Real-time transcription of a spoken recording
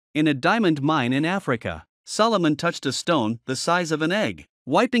In a diamond mine in Africa, Solomon touched a stone the size of an egg.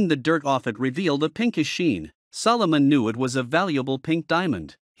 Wiping the dirt off, it revealed a pinkish sheen. Solomon knew it was a valuable pink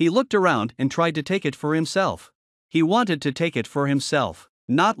diamond. He looked around and tried to take it for himself. He wanted to take it for himself.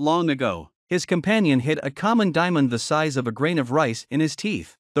 Not long ago, his companion hid a common diamond the size of a grain of rice in his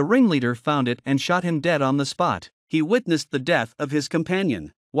teeth. The ringleader found it and shot him dead on the spot. He witnessed the death of his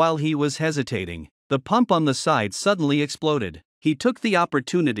companion. While he was hesitating, the pump on the side suddenly exploded. He took the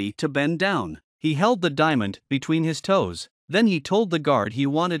opportunity to bend down. He held the diamond between his toes. Then he told the guard he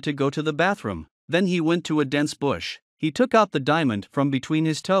wanted to go to the bathroom. Then he went to a dense bush. He took out the diamond from between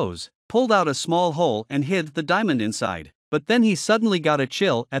his toes, pulled out a small hole and hid the diamond inside. But then he suddenly got a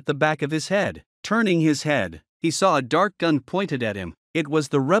chill at the back of his head. Turning his head, he saw a dark gun pointed at him. It was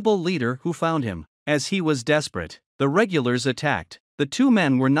the rebel leader who found him. As he was desperate, the regulars attacked. The two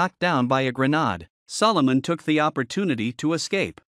men were knocked down by a grenade. Solomon took the opportunity to escape.